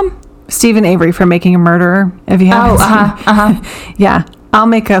 Whose mom? Stephen Avery from Making a Murderer. If you haven't seen. Yeah. I'll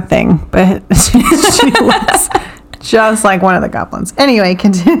make a thing, but she looks just like one of the goblins. Anyway,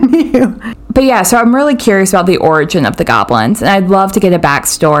 continue. But yeah, so I'm really curious about the origin of the goblins, and I'd love to get a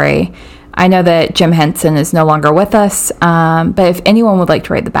backstory. I know that Jim Henson is no longer with us, but if anyone would like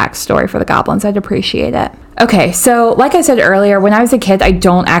to write the backstory for the goblins, I'd appreciate it. Okay, so like I said earlier, when I was a kid, I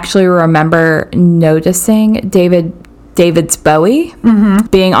don't actually remember noticing David's Bowie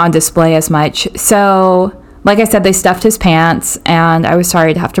being on display as much. So like I said, they stuffed his pants, and I was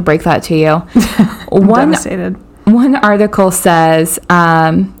sorry to have to break that to you. Devastated. One article says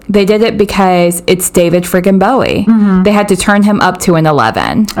they did it because it's David friggin' Bowie. They had to turn him up to an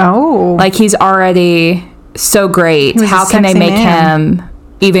 11. Oh. Like, he's already so great. was a How can they sexy make man. him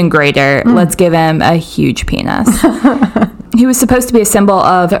even greater? Let's give him a huge penis. He was supposed to be a symbol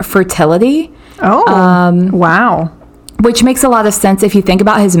of fertility, Oh. Wow. which makes a lot of sense if you think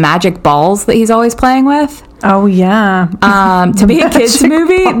about his magic balls that he's always playing with. Oh, yeah. To be a kids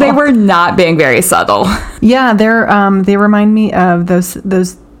movie, they were not being very subtle. Yeah, they remind me of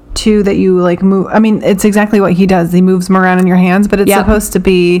those two that you like move. I mean, it's exactly what he does. He moves them around in your hands, but it's supposed to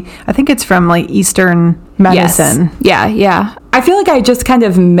be, I think it's from like Eastern medicine. Yes. Yeah. I feel like I just kind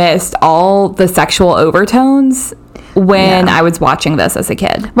of missed all the sexual overtones when I was watching this as a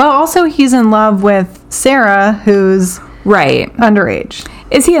kid. Well, also he's in love with Sarah, who's Right. underage.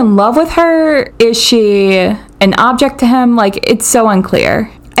 Is he in love with her? Is she an object to him. Like, it's so unclear.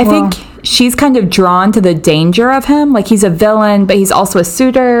 I think she's kind of drawn to the danger of him. Like, he's a villain, but he's also a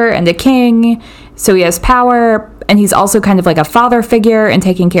suitor and a king, so he has power, and he's also kind of like a father figure in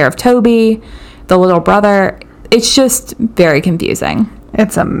taking care of Toby, the little brother. It's just very confusing.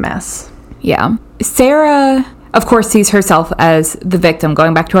 It's a mess. Yeah. Sarah, of course, sees herself as the victim,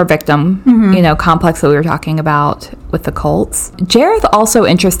 going back to our victim, complex that we were talking about with the cults. Jareth also,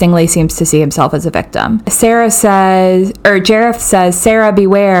 interestingly, seems to see himself as a victim. Jareth says, Sarah,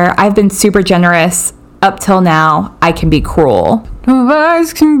 beware. I've been super generous up till now. I can be cruel.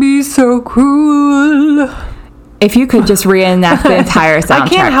 Lies can be so cruel. If you could just reenact the entire soundtrack I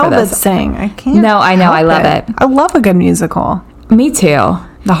can't help for this. but sing. I can't. No, I know. I love it. I love a good musical. Me too.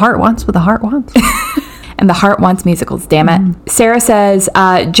 The heart wants what the heart wants. And the heart wants musicals, damn it. Sarah says,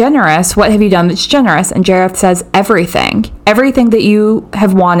 generous, what have you done that's generous? And Jareth says, everything. Everything that you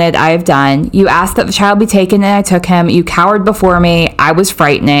have wanted, I have done. You asked that the child be taken, and I took him. You cowered before me. I was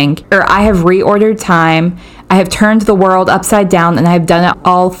frightening. I have reordered time. I have turned the world upside down, and I have done it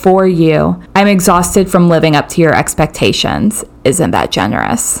all for you. I'm exhausted from living up to your expectations. Isn't that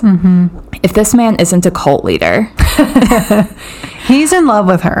generous? Mm-hmm. If this man isn't a cult leader... He's in love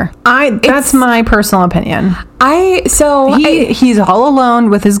with her. That's my personal opinion. He's all alone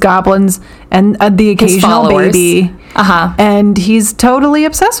with his goblins and the occasional baby. And he's totally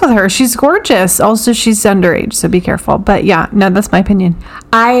obsessed with her. She's gorgeous. Also, she's underage, so be careful. But yeah, no, that's my opinion.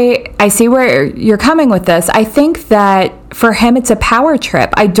 I see where you're coming with this. I think that for him, it's a power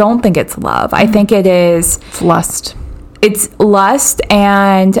trip. I don't think it's love. I think it's lust. It's lust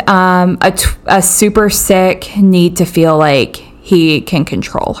and a super sick need to feel like he can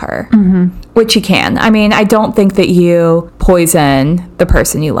control her, which he can. I mean, I don't think that you poison the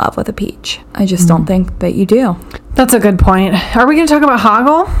person you love with a peach. I just don't think that you do. That's a good point. Are we going to talk about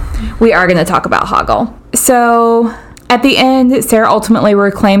Hoggle? We are going to talk about Hoggle. So at the end, Sarah ultimately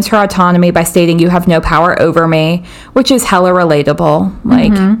reclaims her autonomy by stating, you have no power over me, which is hella relatable.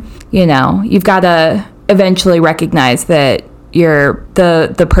 Like, you've got to eventually recognize that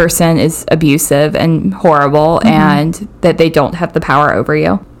the person is abusive and horrible and that they don't have the power over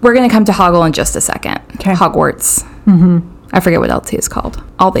you. We're going to come to Hoggle in just a second. Okay. Hogwarts. I forget what else he is called.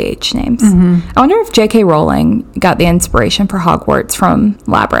 All the H names. I wonder if J.K. Rowling got the inspiration for Hogwarts from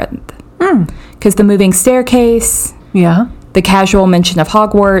Labyrinth. Because the moving staircase, the casual mention of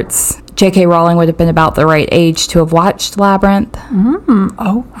Hogwarts, J.K. Rowling would have been about the right age to have watched Labyrinth.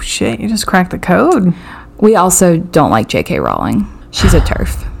 Oh, shit. You just cracked the code. We also don't like J.K. Rowling. She's a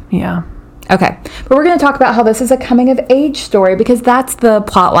TERF. Yeah. Okay. But we're going to talk about how this is a coming-of-age story because that's the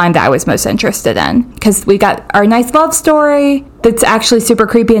plot line that I was most interested in. Because we got our nice love story that's actually super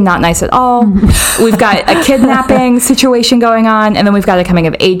creepy and not nice at all. We've got a kidnapping situation going on, and then we've got a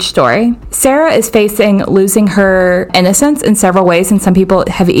coming-of-age story. Sarah is facing losing her innocence in several ways, and some people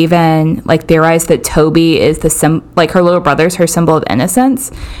have even theorized that Toby is her little brother's her symbol of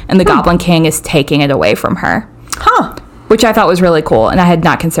innocence, and the Goblin King is taking it away from her. Which I thought was really cool, and I had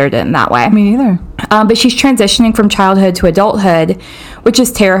not considered it in that way. Me neither. But she's transitioning from childhood to adulthood, which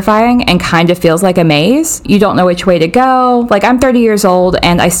is terrifying and kind of feels like a maze. You don't know which way to go. Like, I'm 30 years old,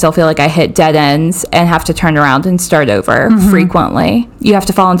 and I still feel like I hit dead ends and have to turn around and start over frequently. You have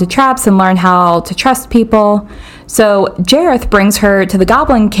to fall into traps and learn how to trust people. So Jareth brings her to the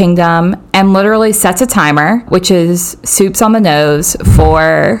Goblin Kingdom and literally sets a timer, which is soups on the nose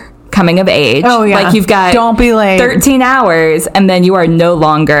for... coming of age. Oh, yeah. Like, you've got don't be late. 13 hours, and then you are no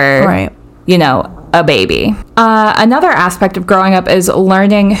longer, a baby. Another aspect of growing up is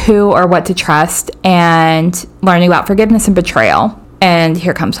learning who or what to trust and learning about forgiveness and betrayal. And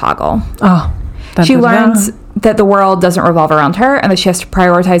here comes Hoggle. She learns that the world doesn't revolve around her and that she has to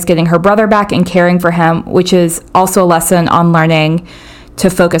prioritize getting her brother back and caring for him, which is also a lesson on learning to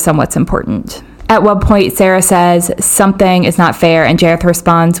focus on what's important. At one point, Sarah says, something is not fair, and Jareth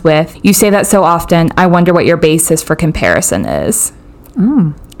responds with, you say that so often, I wonder what your basis for comparison is.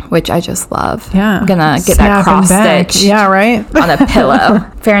 Which I just love. Yeah. I'm going to get that cross-stitch on a pillow.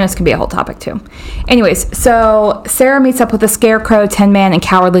 Fairness can be a whole topic, too. Anyways, so Sarah meets up with a Scarecrow, Tin Man, and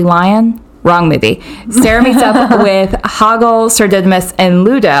Cowardly Lion. Wrong movie. Sarah meets up with Hoggle, Sir Didymus, and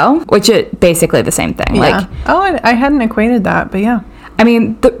Ludo, which is basically the same thing. Yeah. I hadn't equated that, but yeah. I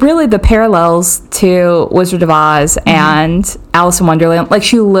mean, really the parallels to Wizard of Oz and Alice in Wonderland,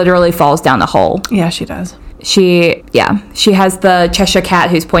 she literally falls down the hole. Yeah, she does. She has the Cheshire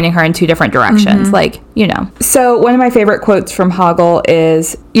Cat who's pointing her in two different directions, So one of my favorite quotes from Hoggle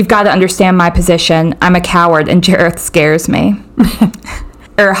is, you've got to understand my position. I'm a coward and Jareth scares me.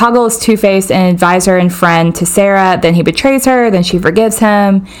 Hoggle is two-faced, an advisor and friend to Sarah. Then he betrays her. Then she forgives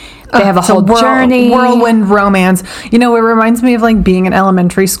him. They have a whole journey. Whirlwind romance. You know, it reminds me of like being in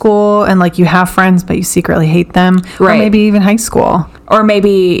elementary school and like you have friends, but you secretly hate them. Right. Or maybe even high school. Or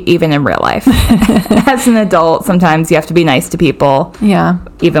maybe even in real life. As an adult, sometimes you have to be nice to people. Yeah.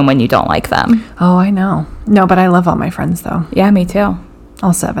 Even when you don't like them. Oh, I know. No, but I love all my friends though. Yeah, me too.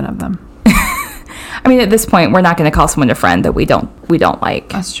 All 7 of them. I mean, at this point, we're not going to call someone a friend that we don't like.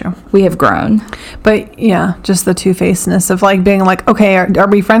 That's true. We have grown. But yeah, just the two-facedness of like being like, okay, are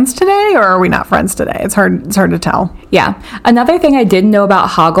we friends today or are we not friends today? It's hard to tell. Yeah. Another thing I didn't know about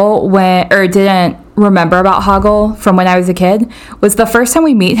Hoggle didn't remember about Hoggle from when I was a kid was the first time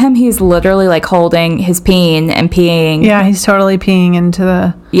we meet him, he's literally like holding his peen and peeing. Yeah, he's totally peeing into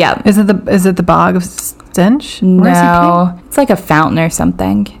the... Yeah. Is it the bog of stench? No, it's like a fountain or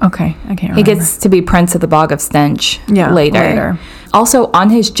something. Okay, I can't remember. He gets to be Prince of the Bog of Stench later. Also, on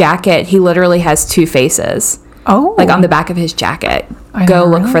his jacket, he literally has 2 faces. Oh. Like on the back of his jacket. I Go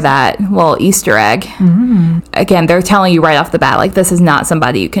didn't look for that little Easter egg. Again, they're telling you right off the bat, like, this is not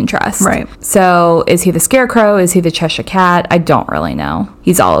somebody you can trust. Right. So, is he the Scarecrow? Is he the Cheshire Cat? I don't really know.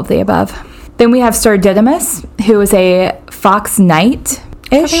 He's all of the above. Then we have Sir Didymus, who is a fox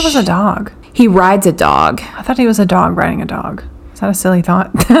knight-ish. I thought he was a dog. He rides a dog. I thought he was a dog riding a dog. Is that a silly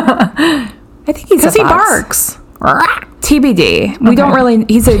thought? I think he's a fox. Because he barks. TBD. We don't really.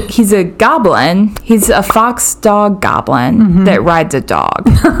 He's a goblin. He's a fox dog goblin that rides a dog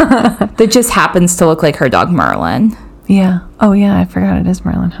that just happens to look like her dog Merlin. Yeah. Oh yeah, I forgot it is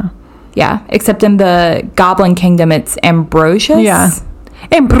Merlin, huh? Yeah. Except in the Goblin Kingdom, it's Ambrosius. Yeah.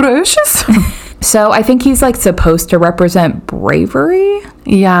 Ambrosius. So I think he's like supposed to represent bravery.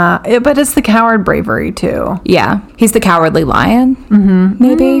 Yeah, but it's the coward bravery too. Yeah, he's the cowardly lion.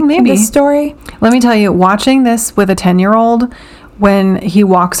 Maybe in this story. Let me tell you, watching this with a 10-year-old, when he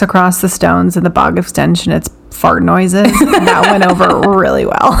walks across the stones in the Bog of Stench and it's fart noises, that went over really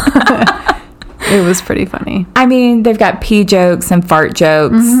well. It was pretty funny. I mean, they've got pee jokes and fart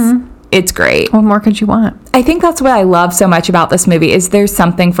jokes. It's great. What more could you want? I think that's what I love so much about this movie is there's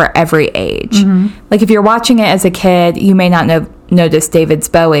something for every age. Like if you're watching it as a kid, you may not notice David's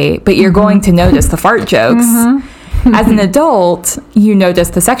Bowie, but you're going to notice the fart jokes. As an adult, you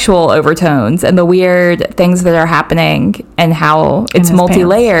notice the sexual overtones and the weird things that are happening and how it's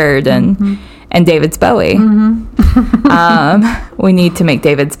multi-layered and David's Bowie. We need to make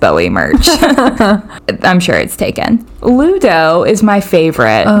David's Bowie merch. I'm sure it's taken. Ludo is my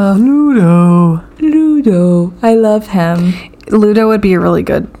favorite. Ludo. I love him. Ludo would be a really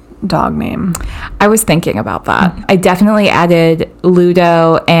good dog name. I was thinking about that. I definitely added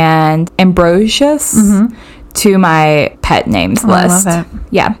Ludo and Ambrosius to my pet names list. I love it.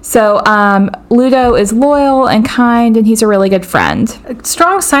 Yeah. So Ludo is loyal and kind, and he's a really good friend. A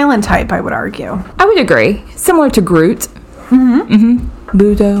strong silent type, I would argue. I would agree. Similar to Groot.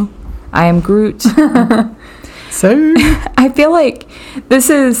 Ludo. I am Groot. So I feel like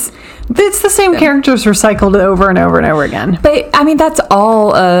it's the same characters recycled over and over and over again. But I mean, that's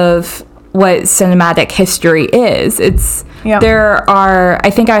all of what cinematic history is. There are, I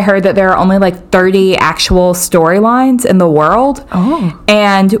think I heard that there are only like 30 actual storylines in the world. Oh.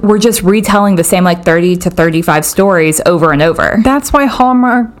 And we're just retelling the same like 30 to 35 stories over and over. That's why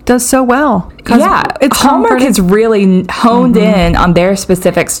Hallmark does so well. Yeah, Hallmark is really honed in on their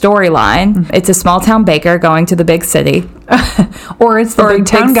specific storyline. It's a small town baker going to the big city. Or it's the big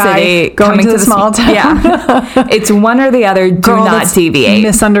town guy going to the small town. Yeah. It's one or the other. Do not deviate.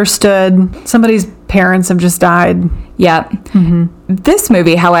 Misunderstood. Somebody's parents have just died. Yep. This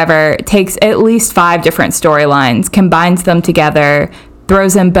movie, however, takes at least 5 different storylines, combines them together,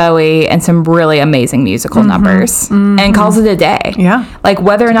 throws in Bowie and some really amazing musical numbers, and calls it a day. Yeah. Like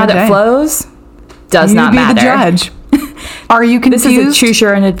whether or not it flows does not matter. You be the judge. Are you confused? This is a choose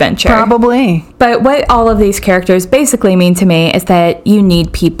your own adventure. Probably. But what all of these characters basically mean to me is that you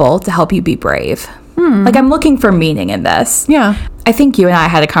need people to help you be brave. Like I'm looking for meaning in this. Yeah. I think you and I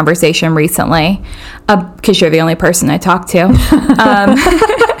had a conversation recently, because you're the only person I talk to,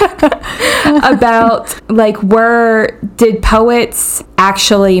 about like did poets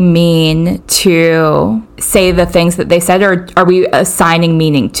actually mean to say the things that they said, or are we assigning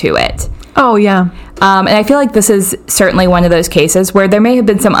meaning to it? Oh, yeah. And I feel like this is certainly one of those cases where there may have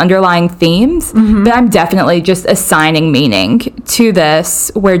been some underlying themes, but I'm definitely just assigning meaning to this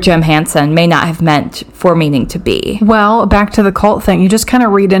where Jim Henson may not have meant for meaning to be. Well, back to the cult thing. You just kind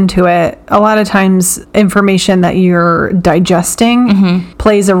of read into it. A lot of times information that you're digesting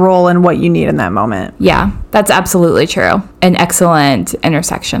plays a role in what you need in that moment. Yeah, that's absolutely true. An excellent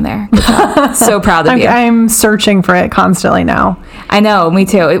intersection there. So proud of you. I'm searching for it constantly now. I know, me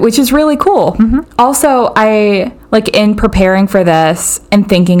too, which is really cool. Also, I Like, in preparing for this and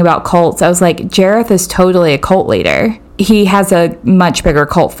thinking about cults, I was like, Jareth is totally a cult leader. He has a much bigger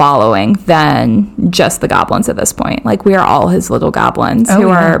cult following than just the goblins at this point. Like, we are all his little goblins who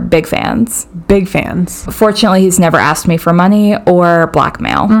are big fans. Big fans. Fortunately, he's never asked me for money or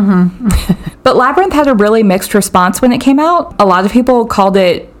blackmail. But Labyrinth had a really mixed response when it came out. A lot of people called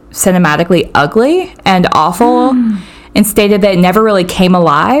it cinematically ugly and awful and stated that it never really came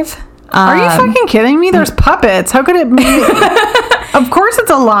alive. Are you fucking kidding me? There's puppets. How could it be? Of course it's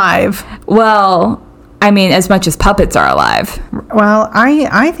alive. Well, I mean, as much as puppets are alive. Well,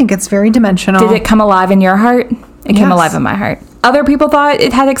 I think it's very dimensional. Did it come alive in your heart? It came alive in my heart. Other people thought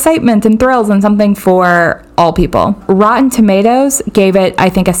it had excitement and thrills and something for all people. Rotten Tomatoes gave it, I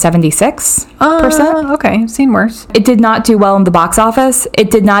think, a 76%. Okay, seen worse. It did not do well in the box office. It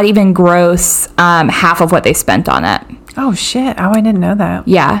did not even gross half of what they spent on it. Oh, shit. Oh, I didn't know that.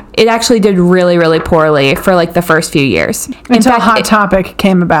 Yeah. It actually did really, really poorly for like the first few years. Until Hot Topic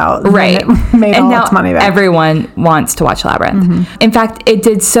came about. Right. It made all its money back. Everyone wants to watch Labyrinth. In fact, it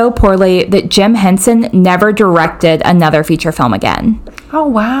did so poorly that Jim Henson never directed another feature film again. Oh,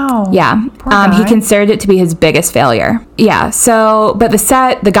 wow. Yeah. He considered it to be his biggest failure. Yeah. So, but the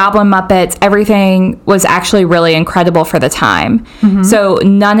set, the Goblin Muppets, everything was actually really incredible for the time. So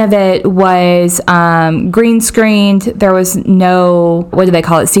none of it was green screened. There was no, what do they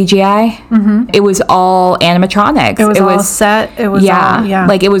call it, CGI? It was all animatronics. It was all set. It was all,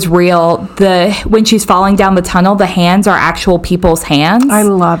 like it was real. When she's falling down the tunnel, the hands are actual people's hands. I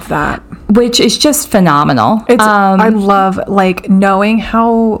love that. Which is just phenomenal. I love like knowing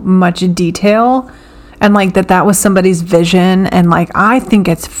how much detail and like that was somebody's vision, and like I think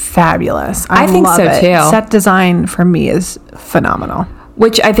it's fabulous. I think love so it. Too. Set design for me is phenomenal.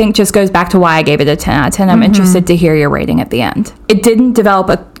 Which I think just goes back to why I gave it a 10 out of 10. I'm interested to hear your rating at the end. It didn't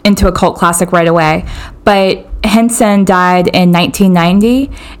develop into a cult classic right away, but Henson died in 1990,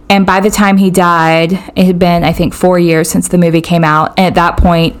 and by the time he died, it had been, I think, 4 years since the movie came out, and at that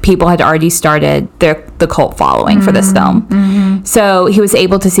point, people had already started the cult following for this film. So he was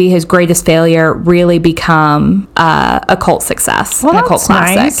able to see his greatest failure really become a cult success and a cult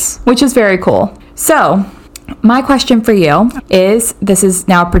classic, which is very cool. So my question for you is, this is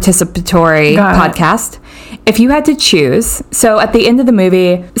now a participatory podcast. If you had to choose, so at the end of the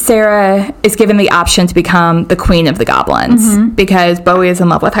movie, Sarah is given the option to become the queen of the goblins because Bowie is in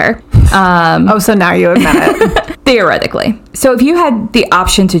love with her. So now you admit it. Theoretically. So if you had the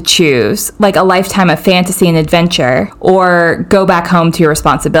option to choose, like a lifetime of fantasy and adventure, or go back home to your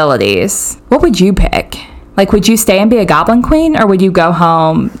responsibilities, what would you pick? Like, would you stay and be a goblin queen, or would you go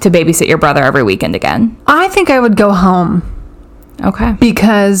home to babysit your brother every weekend again? I think I would go home. Okay.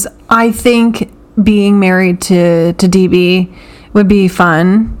 Because I think being married to DB would be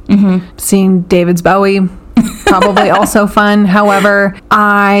fun. Seeing David's Bowie, probably also fun. However,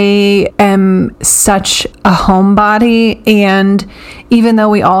 I am such a homebody, and even though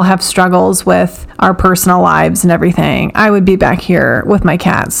we all have struggles with our personal lives and everything, I would be back here with my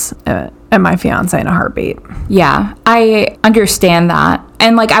cats and my fiance in a heartbeat. Yeah, I understand that.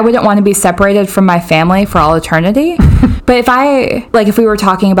 And like, I wouldn't want to be separated from my family for all eternity. But if we were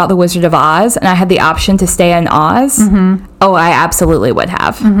talking about The Wizard of Oz and I had the option to stay in Oz, oh, I absolutely would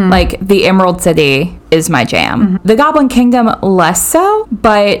have. Like, the Emerald City is my jam. The Goblin Kingdom, less so,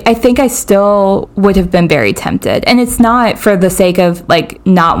 but I think I still would have been very tempted. And it's not for the sake of like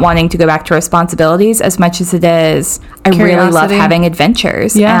not wanting to go back to responsibilities as much as it is I really love having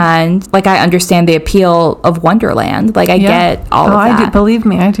adventures. And like, I understand the appeal of Wonderland. Like, I get all of that. Believe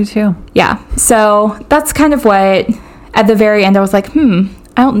me, I do too. Yeah. So that's kind of what, at the very end, I was like,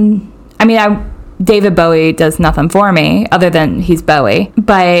 David Bowie does nothing for me other than he's Bowie,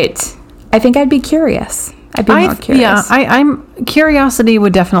 but I think I'd be curious. I'd be more curious. Yeah, curiosity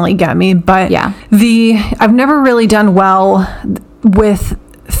would definitely get me, but I've never really done well with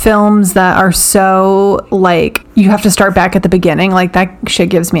films that are so like you have to start back at the beginning. Like, that shit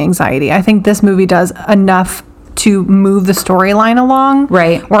gives me anxiety. I think this movie does enough to move the storyline along,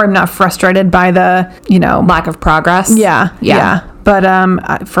 right? Or I'm not frustrated by the lack of progress. Yeah. But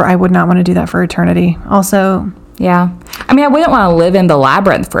I would not want to do that for eternity. Also, yeah. I mean, I wouldn't want to live in the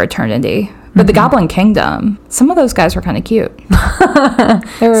labyrinth for eternity. But the Goblin Kingdom, some of those guys were kind of cute.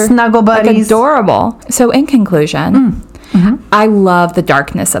 They were snuggle buddies, like, adorable. So in conclusion, I love the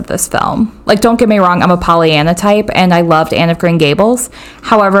darkness of this film. Like, don't get me wrong, I'm a Pollyanna type, and I loved Anne of Green Gables.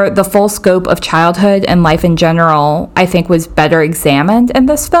 However, the full scope of childhood and life in general, I think, was better examined in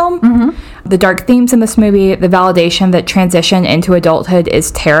this film. The dark themes in this movie, the validation that transition into adulthood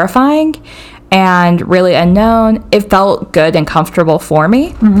is terrifying and really unknown, it felt good and comfortable for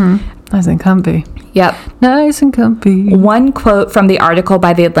me. Nice and comfy. Yep. Nice and comfy. One quote from the article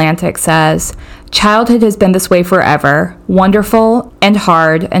by The Atlantic says, "Childhood has been this way forever, wonderful and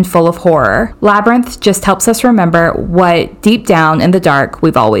hard and full of horror. Labyrinth just helps us remember what deep down in the dark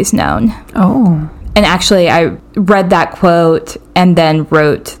we've always known." Oh. And actually, I read that quote and then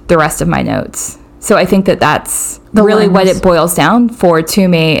wrote the rest of my notes. So I think that that's really what it boils down for to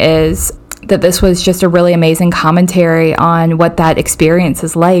me, is that this was just a really amazing commentary on what that experience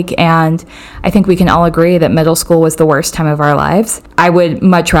is like. And I think we can all agree that middle school was the worst time of our lives. I would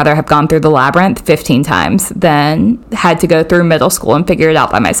much rather have gone through the Labyrinth 15 times than had to go through middle school and figure it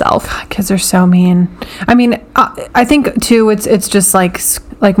out by myself. Kids are so mean. I mean, I think too, it's just like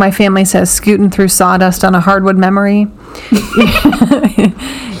my family says, scooting through sawdust on a hardwood memory.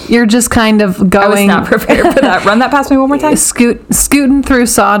 You're just kind of going. I was not prepared for that. Run that past me one more time. Scooting through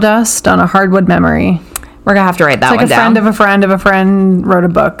sawdust on a hardwood memory. We're gonna have to write that one down. Like a friend of a friend of a friend wrote a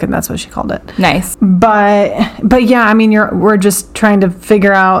book, and that's what she called it. Nice. But yeah, I mean, we're just trying to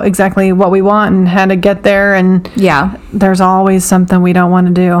figure out exactly what we want and how to get there, and yeah, there's always something we don't want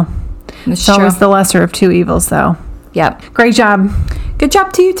to do. It's always the lesser of two evils, though. Yep. Great job. Good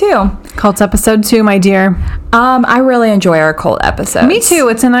job to you too. Cults episode 2, my dear. I really enjoy our cult episodes. Me too.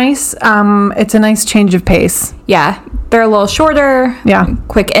 It's a nice change of pace. Yeah, they're a little shorter. Yeah,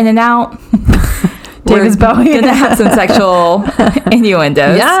 quick in and out. David's Bowie. We're gonna have some sexual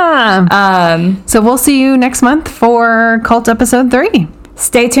innuendos. Yeah. So we'll see you next month for Cult episode 3.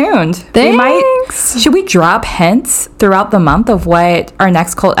 Stay tuned. Thanks. Should we drop hints throughout the month of what our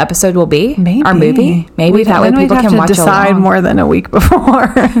next cult episode will be? Maybe. Our movie? Maybe that way people can watch along. Decide more than a week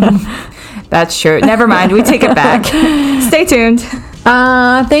before. That's true. Never mind. We take it back. Stay tuned.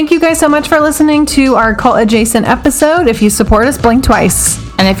 Thank you guys so much for listening to our cult adjacent episode. If you support us, blink twice.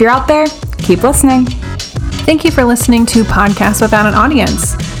 And if you're out there, keep listening. Thank you for listening to Podcast Without an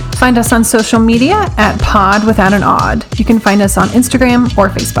Audience. Find us on social media at Pod Without an Odd. You can find us on Instagram or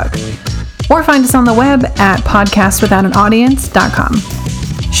Facebook. Or find us on the web at podcastwithoutanaudience.com.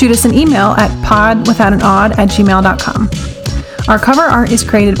 Shoot us an email at podwithoutanod@gmail.com. Our cover art is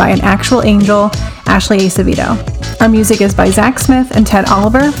created by an actual angel, Ashley Acevedo. Our music is by Zach Smith and Ted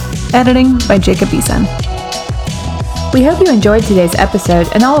Oliver. Editing by Jacob Beeson. We hope you enjoyed today's episode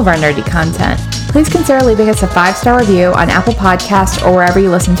and all of our nerdy content. Please consider leaving us a 5-star review on Apple Podcasts or wherever you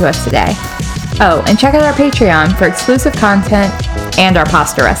listen to us today. Oh, and check out our Patreon for exclusive content and our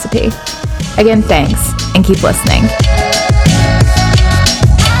pasta recipe. Again, thanks, and keep listening.